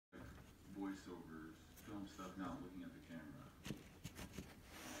film stuff now, I'm looking at the camera.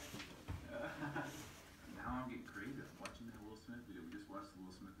 Now I'm getting creative. Watching that Will Smith video. We just watched the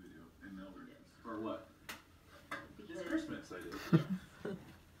Will Smith video in Melbourne. For what? It's Christmas, I did.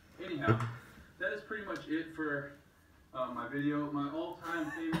 Anyhow, that is pretty much it for my video. My all-time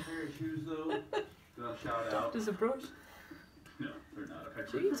favorite pair of shoes, though, that I'll shout out. Doctor's approach? No, they're not.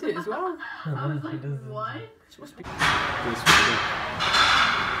 She eats it as well. I was like, what? She must be.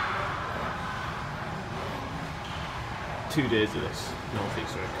 2 days of this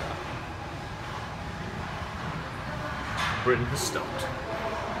northeast road car. Britain has stopped.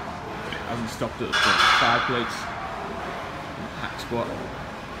 It hasn't stopped at the front. 5 plates, hack squat,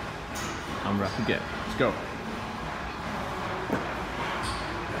 and wrap again. Let's go.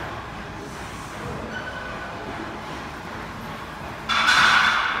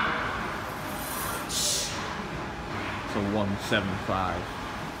 So 175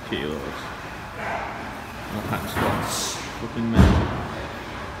 kilos. No hack squats. Looking mental.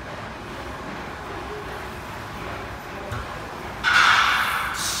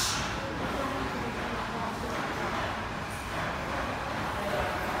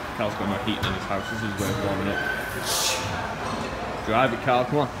 Carl's got no heat in his house. This is his way of warming up. Drive it, Carl.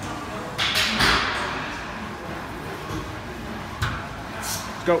 Come on.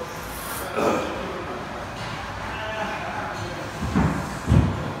 Let's go.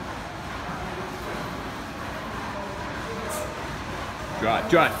 Drive,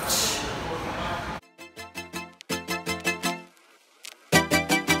 drive.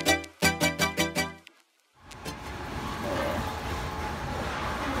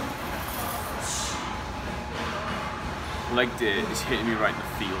 Leg day is hitting me right in the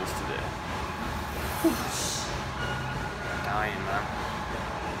feels today. Dying, man.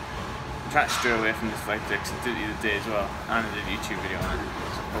 I'm trying to stray away from this leg day because I did it the other day as well, and I did a YouTube video on it,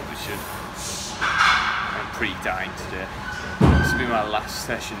 so I probably should. I'm pretty dying today. This will be my last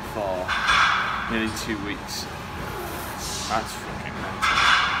session for nearly 2 weeks. That's fucking mental.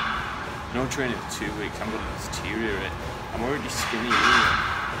 No training for 2 weeks, I'm going to deteriorate. I'm already skinny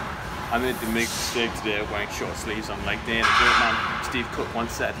anyway. I made the big mistake today of wearing short sleeves on leg day, and a great man, Steve Cook,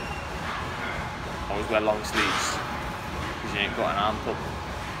 once said, always wear long sleeves, because you ain't got an arm pup,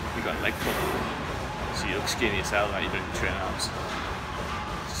 you got a leg pup. So you look skinny as hell, like you don't train arms.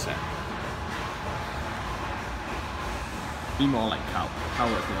 Just saying. Be more like Cal. Cal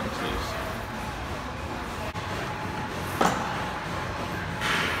wears long sleeves.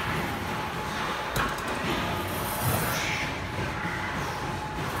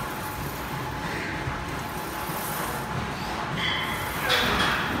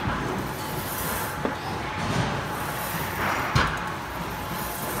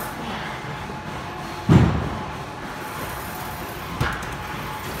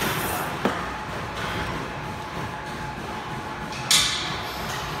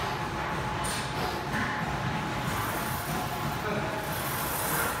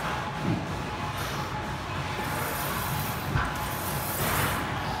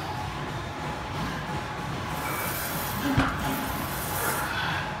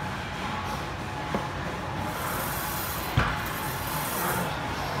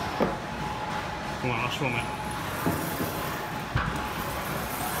 Come on, I'll swim it.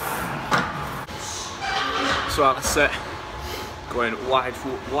 So out of set, going wide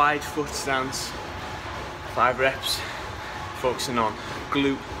foot stance, 5 reps, focusing on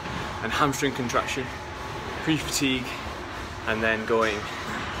glute and hamstring contraction, pre-fatigue, and then going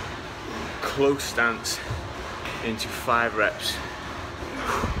close stance into 5 reps,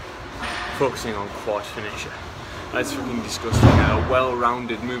 focusing on quad finisher. That's fucking disgusting. A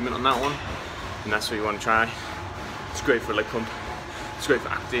well-rounded movement on that one, and that's what you want to try. It's great for a leg pump. It's great for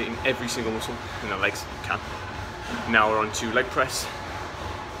activating every single muscle in the legs you can. Now we're on to leg press.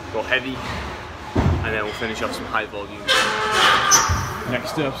 Go heavy, and then we'll finish off some high volume.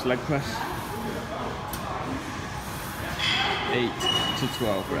 Next up's leg press. 8 to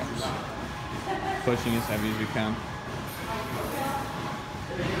 12 reps. Pushing as heavy as we can.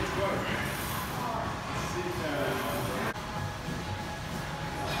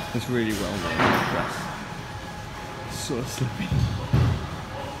 It's really well done leg press. So slippy.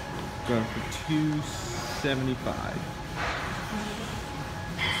 Going for 275.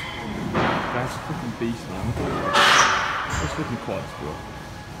 That's a fucking beast, man. That's fucking quads, bro.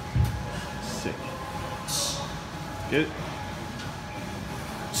 Sick. Get it?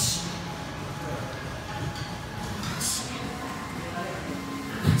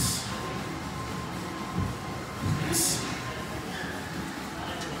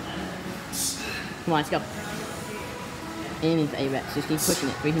 Come on, let's go. Aiming for 8 reps, just keep pushing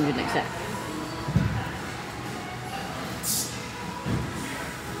it. 300 next set.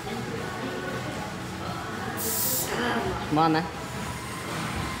 Come on then.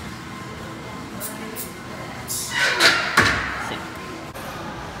 Sick.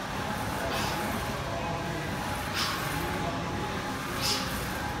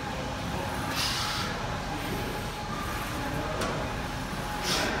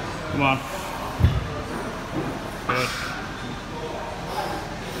 Come on. Good.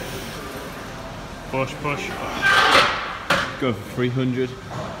 Push, push. Go for 300.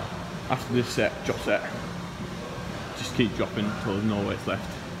 After this set, drop set. Just keep dropping until there's no weights left.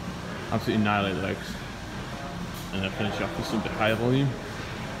 Absolutely annihilate the legs. And then finish off with some bit higher volume.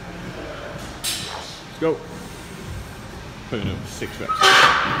 Let's go. Putting up 6 reps.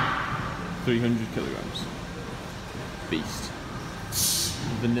 300 kilograms. Beast.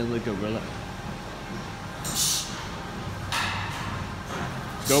 Vanilla gorilla. Let's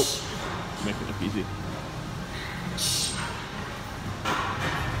go. Make it look easy.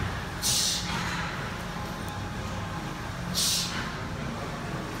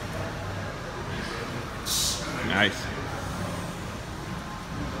 Nice.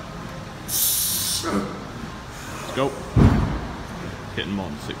 Let's go. Hitting more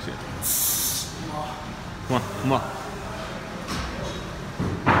than 6 here. Come on, come on.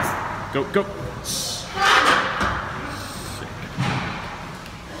 Go, go. Sick.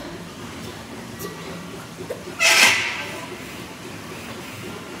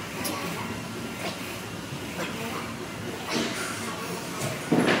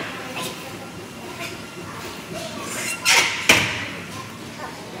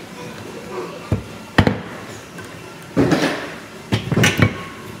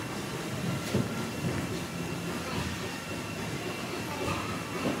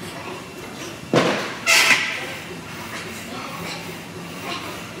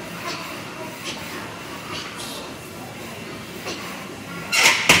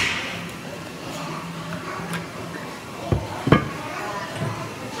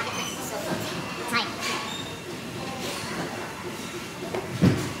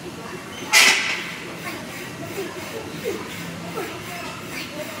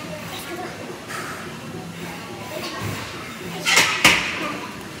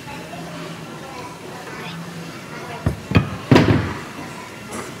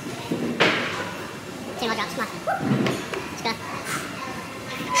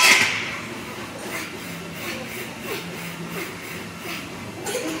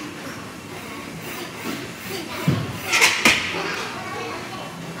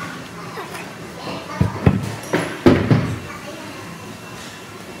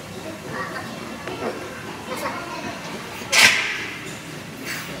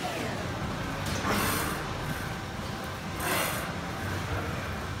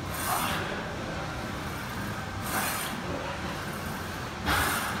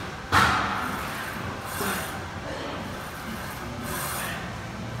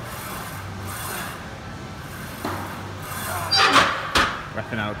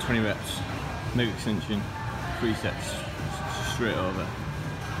 Wrapping out 20 reps, leg extension, 3 sets, straight over,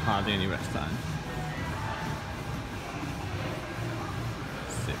 hardly any rest time.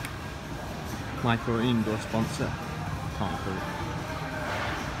 Sick. Micro indoor sponsor, Currie.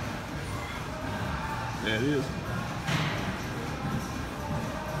 There it is.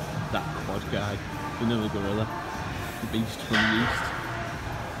 That quad guy, vanilla gorilla, the beast from the east,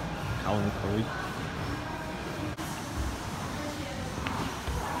 Currie.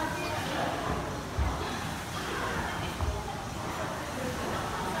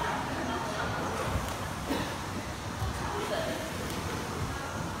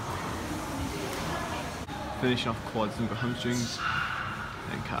 Finish off quads and hamstrings,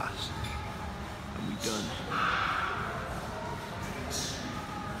 then calves, and we done.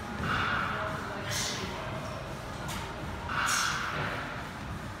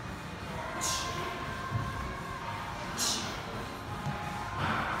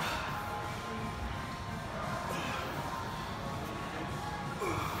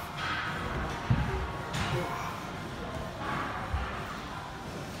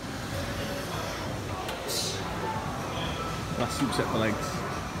 Last superset for legs.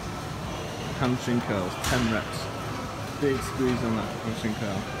 Hamstring curls, 10 reps. Big squeeze on that hamstring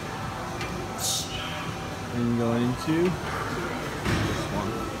curl. Then going into this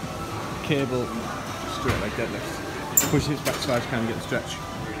one. Cable, straight leg deadlift. Push hips back as far as you can, get the stretch.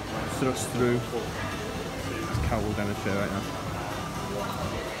 Thrust through. As Cal will demonstrate right now.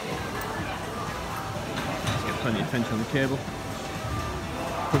 Let's get plenty of tension on the cable.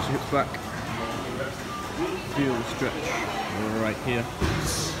 Push the hips back. Feel the stretch right here.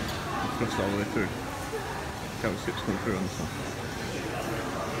 Thrust all the way through. Look how the hips come through on this one.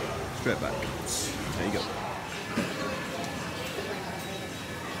 Straight back. There you go.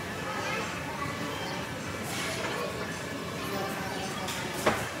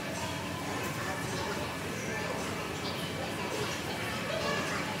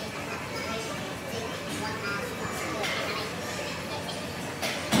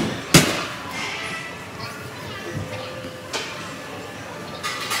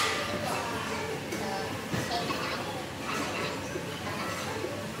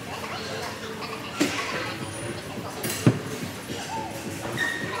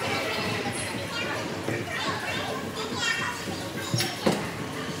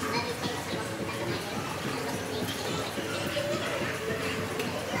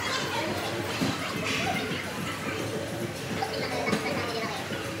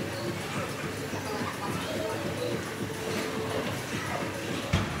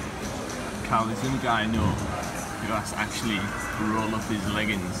 Carl is the only guy I know who has to actually roll up his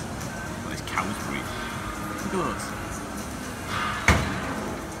leggings while his cows breathe. Look at those.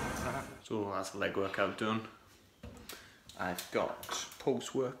 So that's the leg workout done. I've got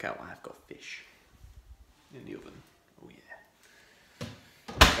post-workout, I've got fish in the oven. Oh yeah.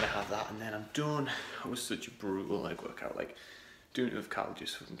 I'm gonna have that and then I'm done. It was such a brutal leg workout. Like, doing it with Carl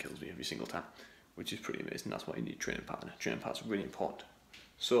just fucking kills me every single time, which is pretty amazing. That's why you need a training partner. Training partners are really important.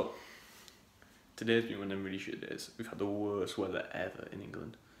 So, today's been one of them really shit days. We've had the worst weather ever in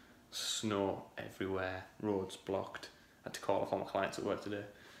England. Snow everywhere, roads blocked. I had to call off all my clients at work today.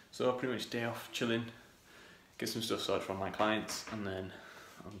 So pretty much day off, chilling, get some stuff sorted from my clients, and then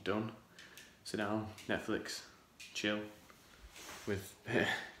I'm done. Sit down, Netflix, chill, with and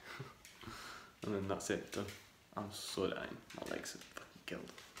then that's it, done. I'm so dying, my legs are fucking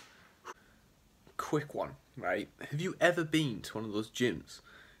killed. Quick one, right? Have you ever been to one of those gyms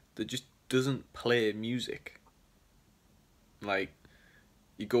that just doesn't play music? Like,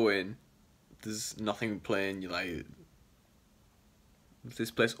 you go in, there's nothing playing, you're like, is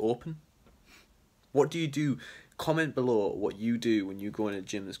this place open? What do you do? Comment below what you do when you go in a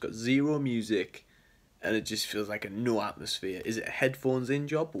gym that's got zero music and it just feels like a no atmosphere. Is it a headphones in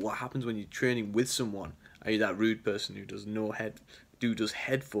job? But what happens when you're training with someone? Are you that rude person who does does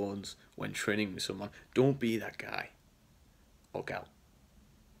headphones when training with someone? Don't be that guy or gal.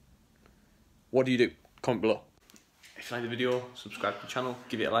 What do you do? Comment below. If you like the video, subscribe to the channel,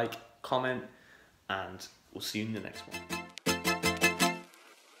 give it a like, comment, and we'll see you in the next one.